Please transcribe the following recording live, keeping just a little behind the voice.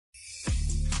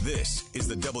This is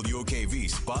the WOKV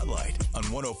Spotlight on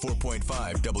 104.5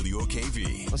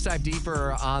 WOKV. Let's dive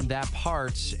deeper on that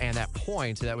part and that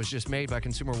point that was just made by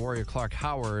consumer warrior Clark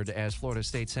Howard as Florida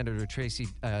State Senator Tracie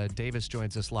Davis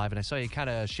joins us live. And I saw you kind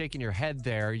of shaking your head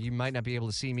there. You might not be able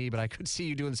to see me, but I could see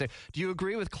you doing the same. Do you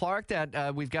agree with Clark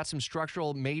that we've got some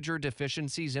structural major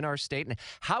deficiencies in our state? And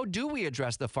how do we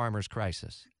address the farmers'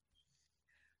 crisis?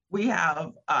 We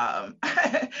have, I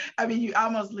mean, you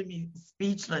almost leave me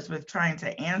speechless with trying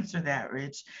to answer that,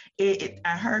 Rich.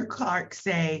 I heard Clark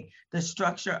say the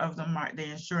structure of the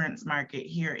insurance market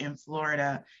here in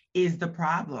Florida is the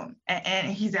problem.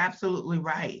 And he's absolutely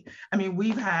right. I mean,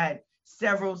 we've had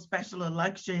several special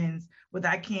elections with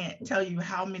I can't tell you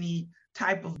how many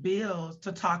type of bills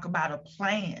to talk about a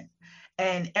plan.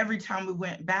 And every time we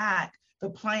went back, the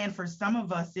plan for some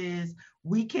of us is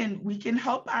we can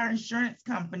help our insurance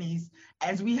companies,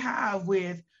 as we have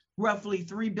with roughly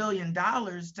 $3 billion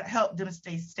to help them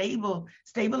stay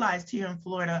stabilized here in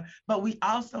Florida. But we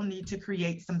also need to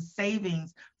create some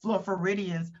savings for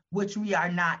Floridians, which we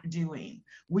are not doing.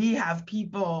 We have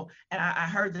people, and I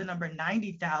heard the number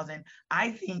 90,000.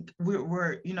 I think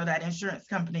we're that insurance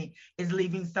company is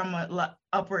leaving somewhat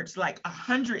upwards like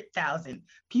 100,000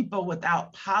 people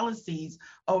without policies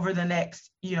over the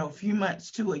next, few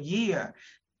months to a year.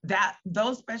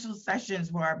 Those special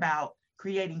sessions were about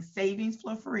creating savings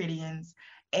for Floridians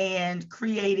and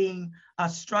creating a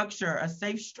structure, a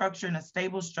safe structure and a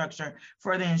stable structure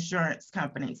for the insurance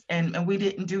companies. And we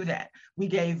didn't do that. We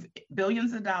gave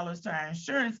billions of dollars to our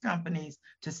insurance companies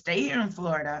to stay here in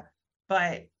Florida,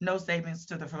 but no savings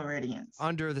to the Floridians.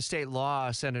 Under the state law,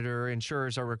 Senator,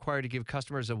 insurers are required to give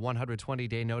customers a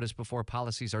 120-day notice before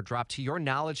policies are dropped. To your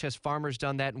knowledge, has Farmers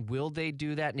done that? And will they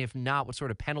do that? And if not, what sort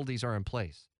of penalties are in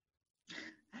place?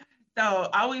 So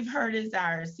all we've heard is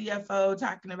our CFO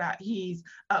talking about he's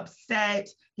upset,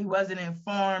 he wasn't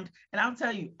informed. And I'll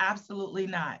tell you, absolutely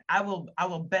not. I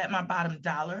will bet my bottom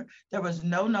dollar there was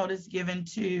no notice given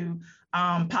to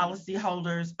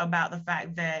policyholders about the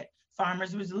fact that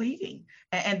Farmers was leaving.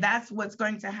 And that's what's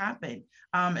going to happen.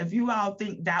 If you all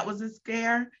think that was a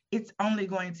scare, it's only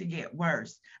going to get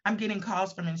worse. I'm getting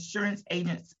calls from insurance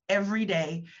agents every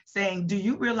day saying, do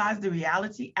you realize the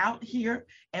reality out here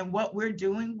and what we're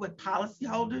doing with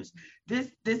policyholders?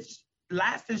 This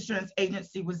last insurance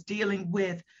agency was dealing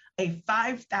with a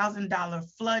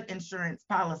 $5,000 flood insurance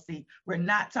policy. We're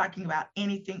not talking about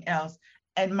anything else.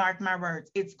 And mark my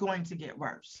words, it's going to get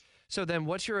worse. So then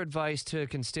what's your advice to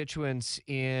constituents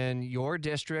in your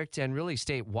district and really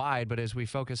statewide, but as we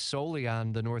focus solely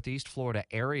on the Northeast Florida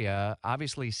area,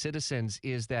 obviously Citizens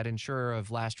is that insurer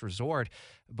of last resort,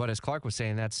 but as Clark was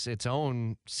saying, that's its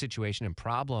own situation and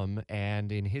problem, and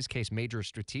in his case, major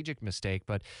strategic mistake.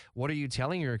 But what are you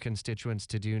telling your constituents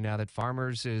to do now that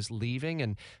Farmers is leaving,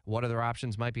 and what other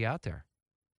options might be out there?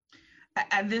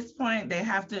 At this point, they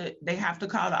have to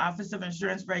call the Office of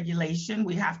Insurance Regulation.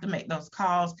 We have to make those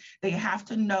calls. They have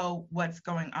to know what's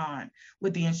going on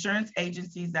with the insurance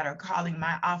agencies that are calling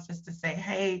my office to say,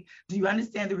 hey, do you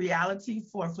understand the reality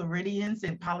for Floridians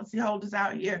and policyholders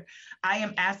out here? I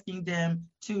am asking them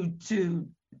to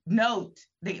note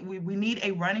that we need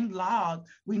a running log.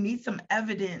 We need some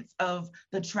evidence of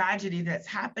the tragedy that's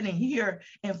happening here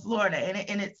in Florida.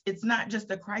 And it's not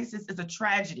just a crisis, it's a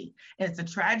tragedy. And it's a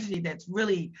tragedy that's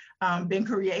really been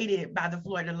created by the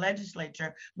Florida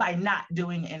legislature by not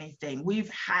doing anything.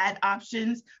 We've had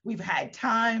options, we've had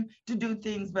time to do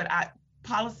things, but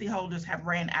policyholders have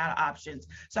ran out of options.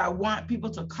 So I want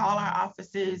people to call our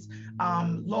offices,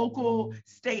 local,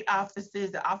 state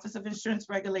offices, the Office of Insurance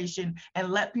Regulation,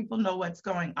 and let people know what's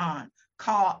going on.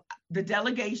 Call the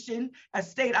delegation,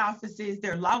 state offices,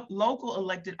 their local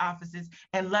elected offices,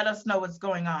 and let us know what's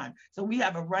going on. So we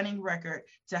have a running record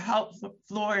to help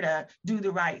Florida do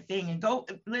the right thing. And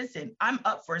listen, I'm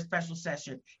up for a special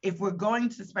session. If we're going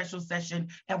to special session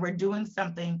and we're doing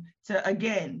something to,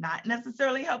 again, not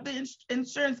necessarily help the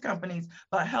insurance companies,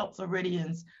 but help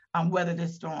Floridians weather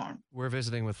this storm. We're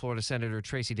visiting with Florida Senator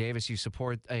Tracie Davis. You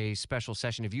support a special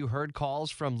session. Have you heard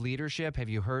calls from leadership? Have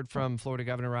you heard from Florida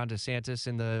Governor Ron DeSantis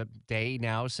in the day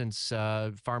now since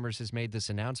Farmers has made this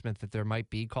announcement that there might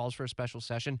be calls for a special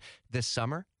session this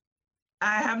summer?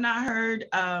 I have not heard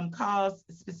calls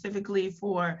specifically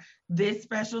for this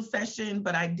special session,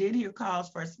 but I did hear calls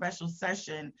for a special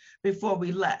session before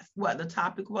we left. What the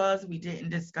topic was, we didn't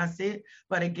discuss it.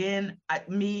 But again, I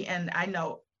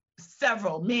know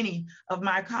many of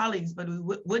my colleagues, but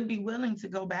we would be willing to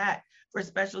go back for a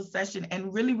special session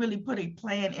and really, really put a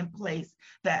plan in place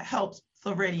that helps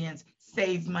Floridians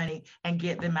save money and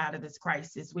get them out of this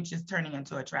crisis, which is turning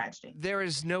into a tragedy. There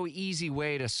is no easy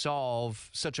way to solve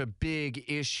such a big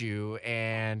issue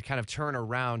and kind of turn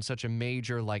around such a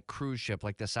major like cruise ship,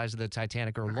 like the size of the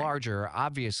Titanic or larger,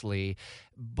 obviously.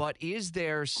 But is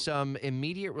there some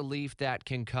immediate relief that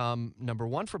can come, number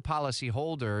one, for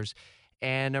policyholders,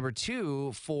 and number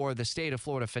two, for the state of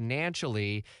Florida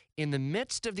financially in the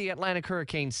midst of the Atlantic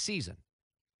hurricane season?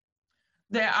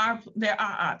 There are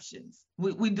options.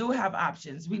 We do have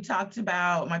options. We talked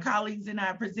about, my colleagues and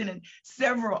I presented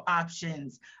several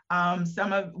options.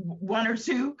 One or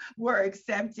two were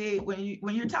accepted.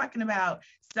 When you're talking about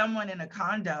someone in a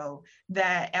condo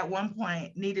that at one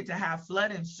point needed to have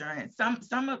flood insurance,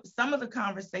 some of the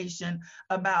conversation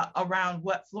around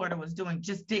what Florida was doing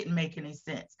just didn't make any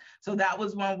sense. So that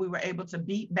was one we were able to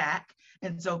beat back.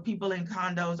 And so people in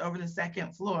condos over the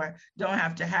second floor don't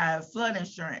have to have flood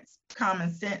insurance.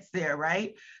 Common sense there,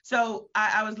 right? So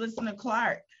I was listening to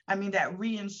Clark. I mean, that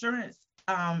reinsurance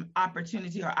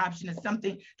opportunity or option is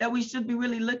something that we should be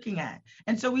really looking at.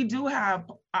 And so we do have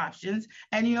options,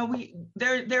 and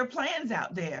there are plans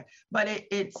out there, but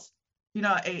it's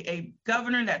a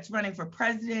governor that's running for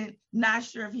president, not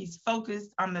sure if he's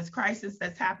focused on this crisis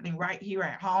that's happening right here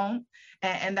at home.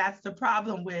 And that's the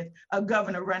problem with a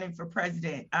governor running for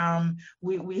president.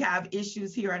 We have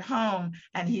issues here at home,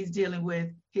 and he's dealing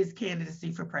with his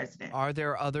candidacy for president. Are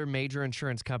there other major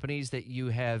insurance companies that you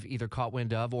have either caught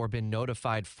wind of or been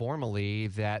notified formally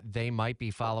that they might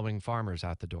be following farmers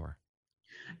out the door?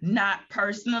 Not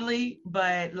personally,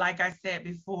 but like I said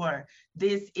before,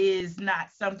 this is not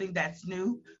something that's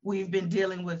new. We've been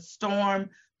dealing with storm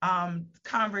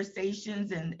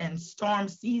conversations and storm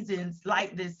seasons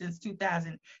like this since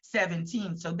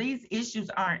 2017. So these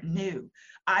issues aren't new.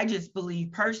 I just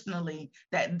believe personally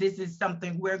that this is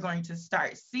something we're going to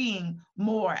start seeing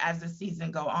more as the season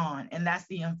go on. And that's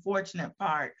the unfortunate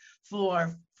part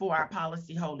for our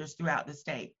policyholders throughout the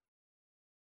state.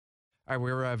 All right,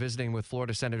 we're visiting with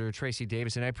Florida Senator Tracie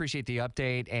Davis, and I appreciate the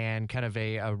update and kind of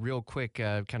a real quick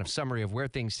kind of summary of where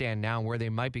things stand now and where they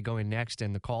might be going next,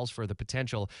 and the calls for the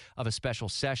potential of a special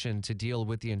session to deal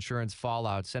with the insurance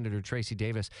fallout. Senator Tracie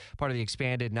Davis, part of the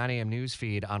expanded 9 a.m. news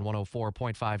feed on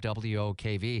 104.5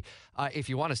 WOKV. If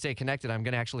you want to stay connected, I'm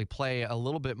going to actually play a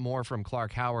little bit more from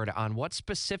Clark Howard on what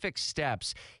specific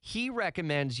steps he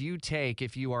recommends you take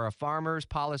if you are a farmer's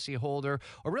policyholder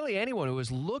or really anyone who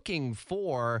is looking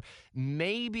for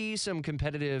maybe some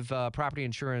competitive property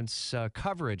insurance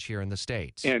coverage here in the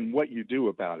States. And what you do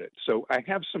about it. So I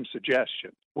have some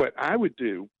suggestions. What I would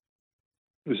do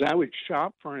is I would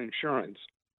shop for insurance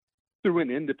through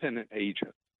an independent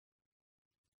agent.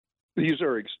 These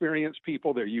are experienced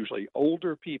people. They're usually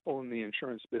older people in the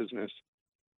insurance business,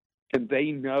 and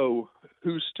they know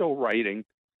who's still writing,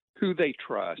 who they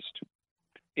trust,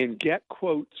 and get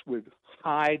quotes with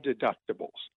high deductibles.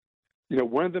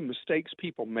 One of the mistakes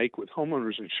people make with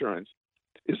homeowners insurance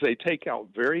is they take out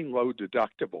very low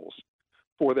deductibles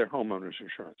for their homeowners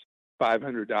insurance,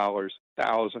 $500,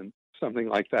 $1,000, something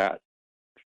like that.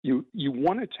 You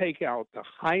want to take out the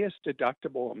highest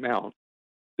deductible amount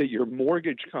that your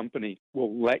mortgage company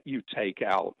will let you take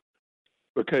out,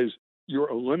 because you're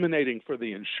eliminating for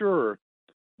the insurer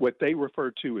what they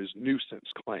refer to as nuisance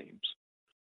claims.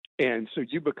 And so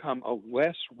you become a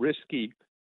less risky,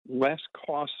 less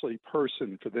costly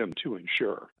person for them to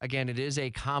insure. Again, it is a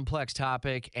complex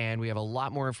topic, and we have a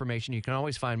lot more information. You can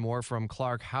always find more from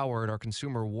Clark Howard, our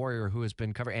consumer warrior, who has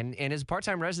been covering and is a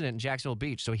part-time resident in Jacksonville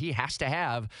Beach, so he has to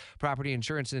have property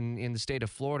insurance in the state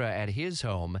of Florida at his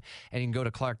home. And you can go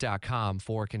to clark.com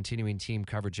for continuing team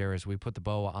coverage there as we put the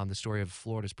bow on the story of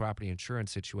Florida's property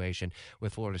insurance situation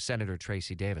with Florida Senator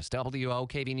Tracie Davis.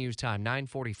 WOKV News Time,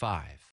 9:45.